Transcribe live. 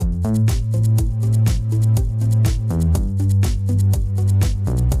You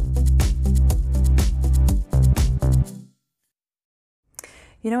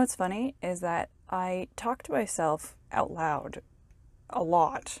know what's funny is that I talk to myself out loud a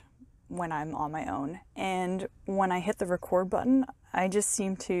lot when I'm on my own. And when I hit the record button, I just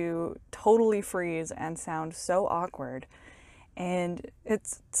seem to totally freeze and sound so awkward. And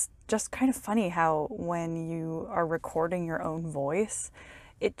it's just kind of funny how when you are recording your own voice,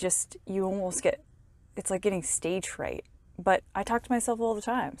 you almost get, it's like getting stage fright. But I talk to myself all the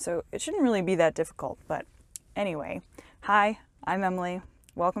time, so it shouldn't really be that difficult. But anyway, hi, I'm Emily.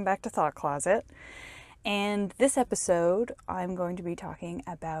 Welcome back to Thought Closet. And this episode, I'm going to be talking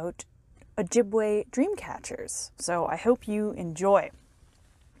about Ojibwe dream catchers. So I hope you enjoy.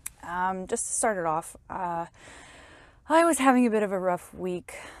 Just to start it off, I was having a bit of a rough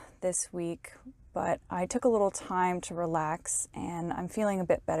week this week, but I took a little time to relax and I'm feeling a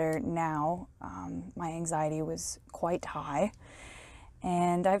bit better now. My anxiety was quite high.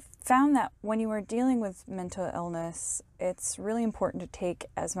 And I've found that when you are dealing with mental illness, it's really important to take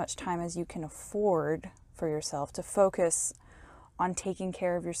as much time as you can afford for yourself to focus on taking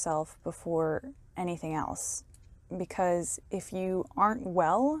care of yourself before anything else. Because if you aren't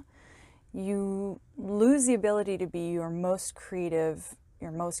well, you lose the ability to be your most creative,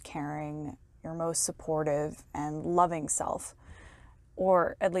 your most caring, your most supportive and loving self.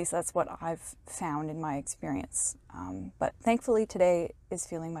 Or at least that's what I've found in my experience. But thankfully today is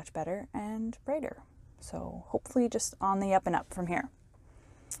feeling much better and brighter. So hopefully just on the up and up from here.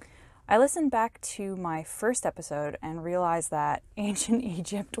 I listened back to my first episode and realized that ancient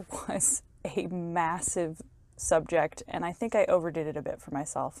Egypt was a massive subject, and I think I overdid it a bit for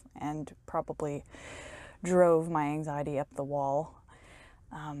myself and probably drove my anxiety up the wall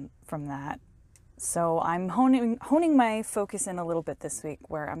from that. So I'm honing my focus in a little bit this week,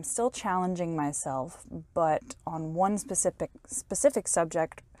 where I'm still challenging myself, but on one specific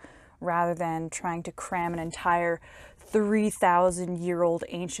subject, rather than trying to cram an entire 3,000-year-old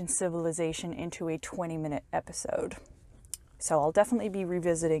ancient civilization into a 20-minute episode. So I'll definitely be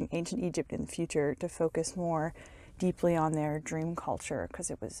revisiting ancient Egypt in the future to focus more deeply on their dream culture, because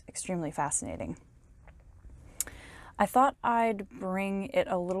it was extremely fascinating. I thought I'd bring it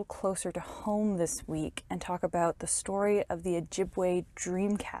a little closer to home this week and talk about the story of the Ojibwe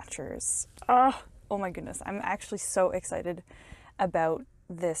dream catchers. Oh my goodness, I'm actually so excited about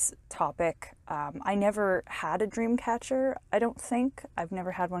this topic. I never had a dream catcher, I don't think. I've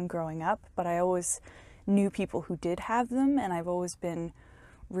never had one growing up, but I always knew people who did have them, and I've always been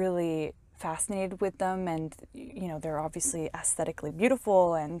really fascinated with them. And, you know, they're obviously aesthetically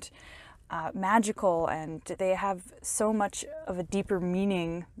beautiful and magical, and they have so much of a deeper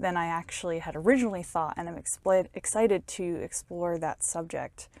meaning than I actually had originally thought, and I'm excited to explore that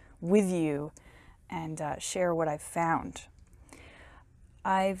subject with you and share what I've found.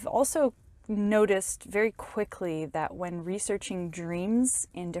 I've also noticed very quickly that when researching dreams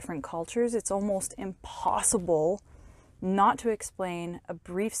in different cultures, it's almost impossible not to explain a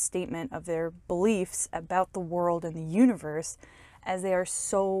brief statement of their beliefs about the world and the universe, as they are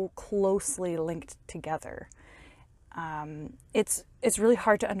so closely linked together. It's really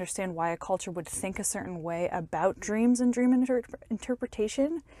hard to understand why a culture would think a certain way about dreams and dream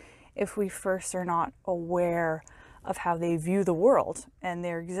interpretation if we first are not aware of how they view the world and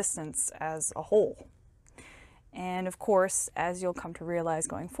their existence as a whole. And of course, as you'll come to realize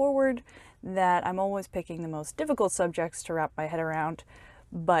going forward, that I'm always picking the most difficult subjects to wrap my head around,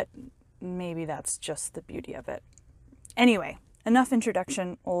 but maybe that's just the beauty of it. Anyway, enough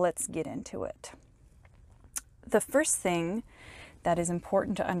introduction, let's get into it. The first thing that is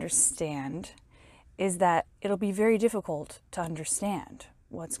important to understand is that it'll be very difficult to understand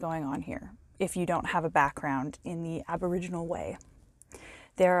what's going on here if you don't have a background in the Aboriginal way.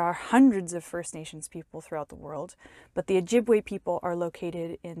 There are hundreds of First Nations people throughout the world, but the Ojibwe people are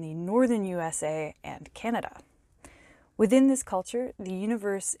located in the northern USA and Canada. Within this culture, the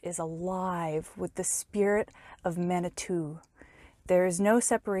universe is alive with the spirit of Manitou. There is no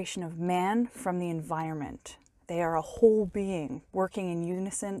separation of man from the environment. They are a whole being working in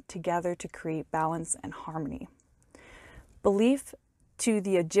unison together to create balance and harmony. Belief to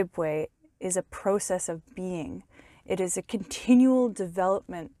the Ojibwe is a process of being. It is a continual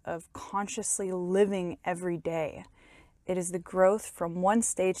development of consciously living every day. It is the growth from one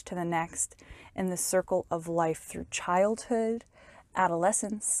stage to the next in the circle of life through childhood,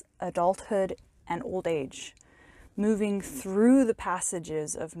 adolescence, adulthood, and old age, moving through the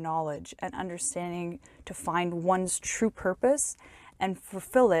passages of knowledge and understanding to find one's true purpose and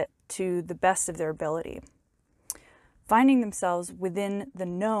fulfill it to the best of their ability. finding themselves within the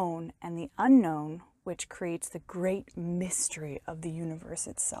known and the unknown, which creates the great mystery of the universe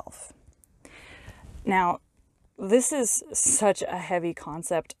itself. Now, this is such a heavy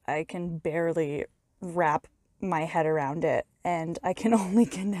concept, I can barely wrap my head around it, and I can only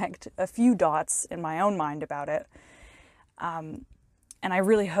connect a few dots in my own mind about it. And I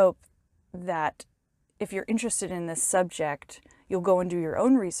really hope that if you're interested in this subject, you'll go and do your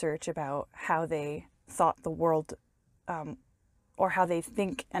own research about how they thought the world, or how they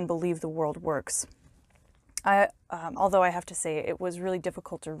think and believe the world works. Although I have to say it was really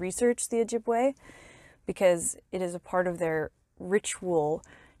difficult to research the Ojibwe, because it is a part of their ritual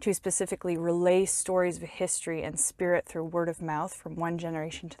to specifically relay stories of history and spirit through word of mouth from one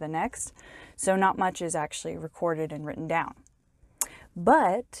generation to the next. So not much is actually recorded and written down.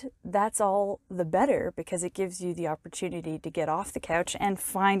 But that's all the better, because it gives you the opportunity to get off the couch and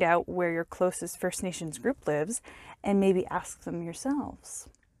find out where your closest First Nations group lives and maybe ask them yourselves.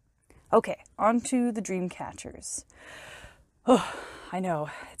 Okay, on to the dream catchers. Oh, I know,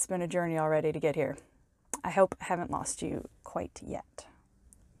 it's been a journey already to get here. I hope I haven't lost you quite yet.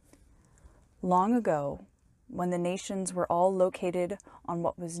 Long ago, when the nations were all located on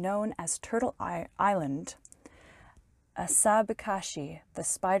what was known as Turtle Island, Asabakashi, the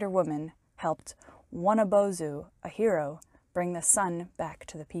Spider Woman, helped Wanabozu, a hero, bring the sun back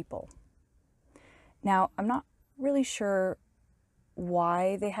to the people. Now, I'm not really sure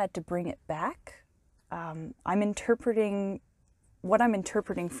why they had to bring it back. What I'm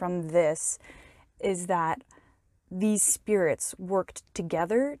interpreting from this is that these spirits worked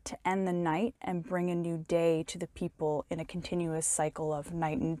together to end the night and bring a new day to the people in a continuous cycle of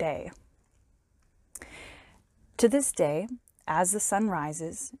night and day. To this day, as the sun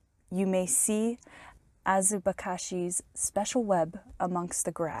rises, you may see Azubakashi's special web amongst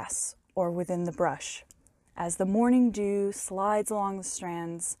the grass or within the brush. As the morning dew slides along the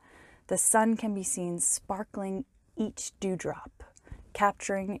strands, the sun can be seen sparkling each dewdrop,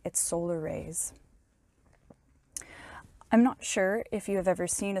 capturing its solar rays. I'm not sure if you have ever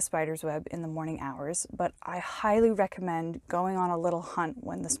seen a spider's web in the morning hours, but I highly recommend going on a little hunt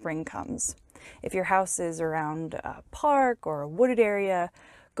when the spring comes. If your house is around a park or a wooded area,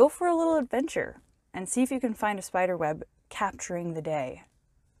 go for a little adventure and see if you can find a spider web capturing the day.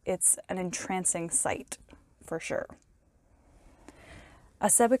 It's an entrancing sight, for sure.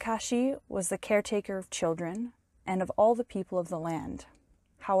 Asebakashi was the caretaker of children and of all the people of the land.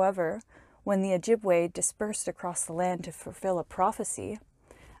 However, when the Ojibwe dispersed across the land to fulfill a prophecy,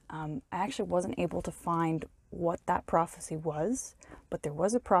 I actually wasn't able to find what that prophecy was, but there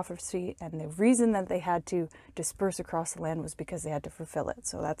was a prophecy, and the reason that they had to disperse across the land was because they had to fulfill it.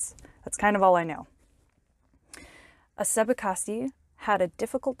 So that's kind of all I know. Asebakasi had a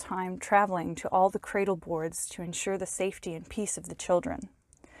difficult time traveling to all the cradle boards to ensure the safety and peace of the children.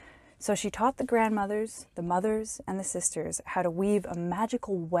 So she taught the grandmothers, the mothers, and the sisters how to weave a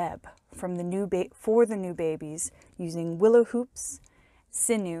magical web from for the new babies using willow hoops,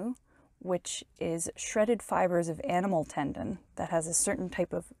 sinew, which is shredded fibers of animal tendon that has a certain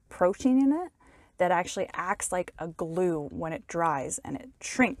type of protein in it that actually acts like a glue when it dries and it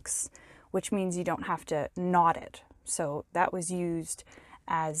shrinks, which means you don't have to knot it. So that was used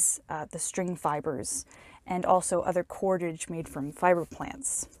as the string fibers, and also other cordage made from fiber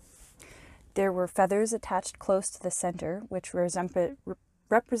plants. There were feathers attached close to the center, which represented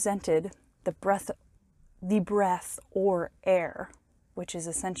the breath or air, which is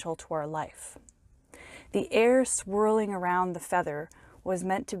essential to our life. The air swirling around the feather was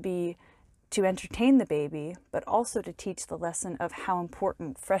meant to be to entertain the baby, but also to teach the lesson of how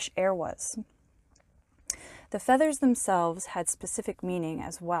important fresh air was. The feathers themselves had specific meaning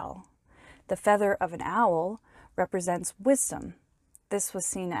as well. The feather of an owl represents wisdom. This was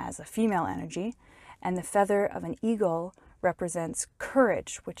seen as a female energy, and the feather of an eagle represents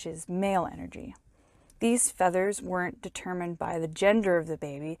courage, which is male energy. These feathers weren't determined by the gender of the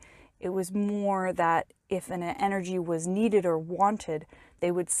baby. It was more that if an energy was needed or wanted,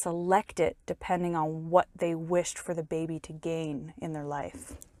 they would select it depending on what they wished for the baby to gain in their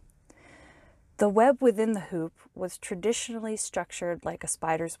life. The web within the hoop was traditionally structured like a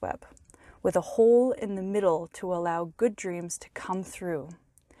spider's web, with a hole in the middle to allow good dreams to come through.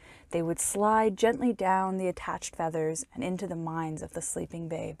 They would slide gently down the attached feathers and into the minds of the sleeping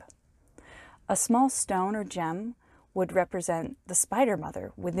babe. A small stone or gem would represent the spider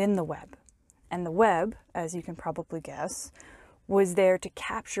mother within the web, and the web, as you can probably guess, was there to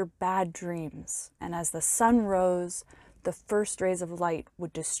capture bad dreams, and as the sun rose, the first rays of light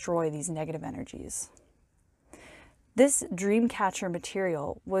would destroy these negative energies. This dream catcher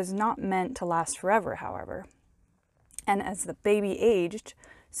material was not meant to last forever, however. And as the baby aged,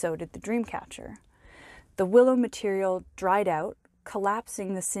 so did the dream catcher. The willow material dried out,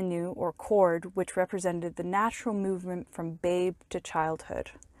 collapsing the sinew or cord, which represented the natural movement from babe to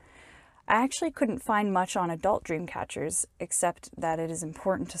childhood. I actually couldn't find much on adult dream catchers, except that it is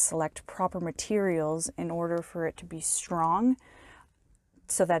important to select proper materials in order for it to be strong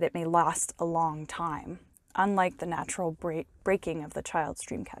so that it may last a long time, unlike the natural breaking of the child's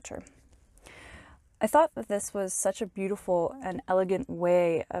dream catcher. I thought that this was such a beautiful and elegant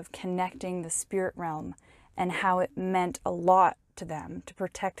way of connecting the spirit realm and how it meant a lot to them to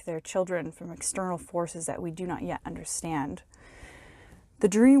protect their children from external forces that we do not yet understand. The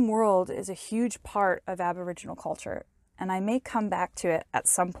dream world is a huge part of Aboriginal culture, and I may come back to it at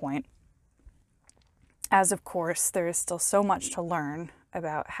some point, as of course there is still so much to learn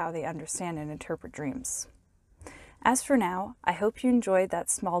about how they understand and interpret dreams. As for now, I hope you enjoyed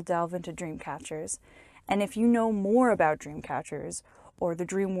that small delve into dream catchers, and if you know more about dream catchers or the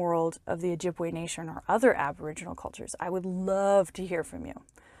dream world of the Ojibwe Nation or other Aboriginal cultures, I would love to hear from you.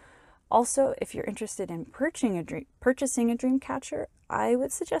 Also, if you're interested in purchasing a dream catcher, I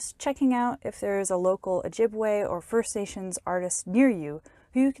would suggest checking out if there is a local Ojibwe or First Nations artist near you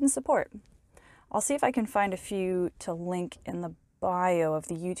who you can support. I'll see if I can find a few to link in the bio of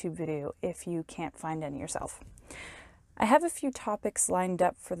the YouTube video if you can't find any yourself. I have a few topics lined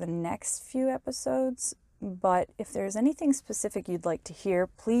up for the next few episodes, but if there's anything specific you'd like to hear,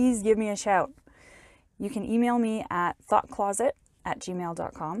 please give me a shout. You can email me at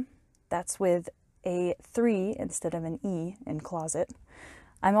thoughtcloset@gmail.com. That's with a 3 instead of an E in closet.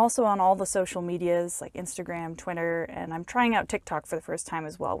 I'm also on all the social medias like Instagram, Twitter, and I'm trying out TikTok for the first time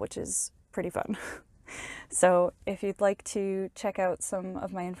as well, which is pretty fun. So if you'd like to check out some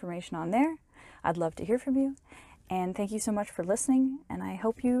of my information on there, I'd love to hear from you. And thank you so much for listening, and I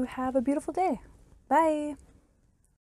hope you have a beautiful day. Bye!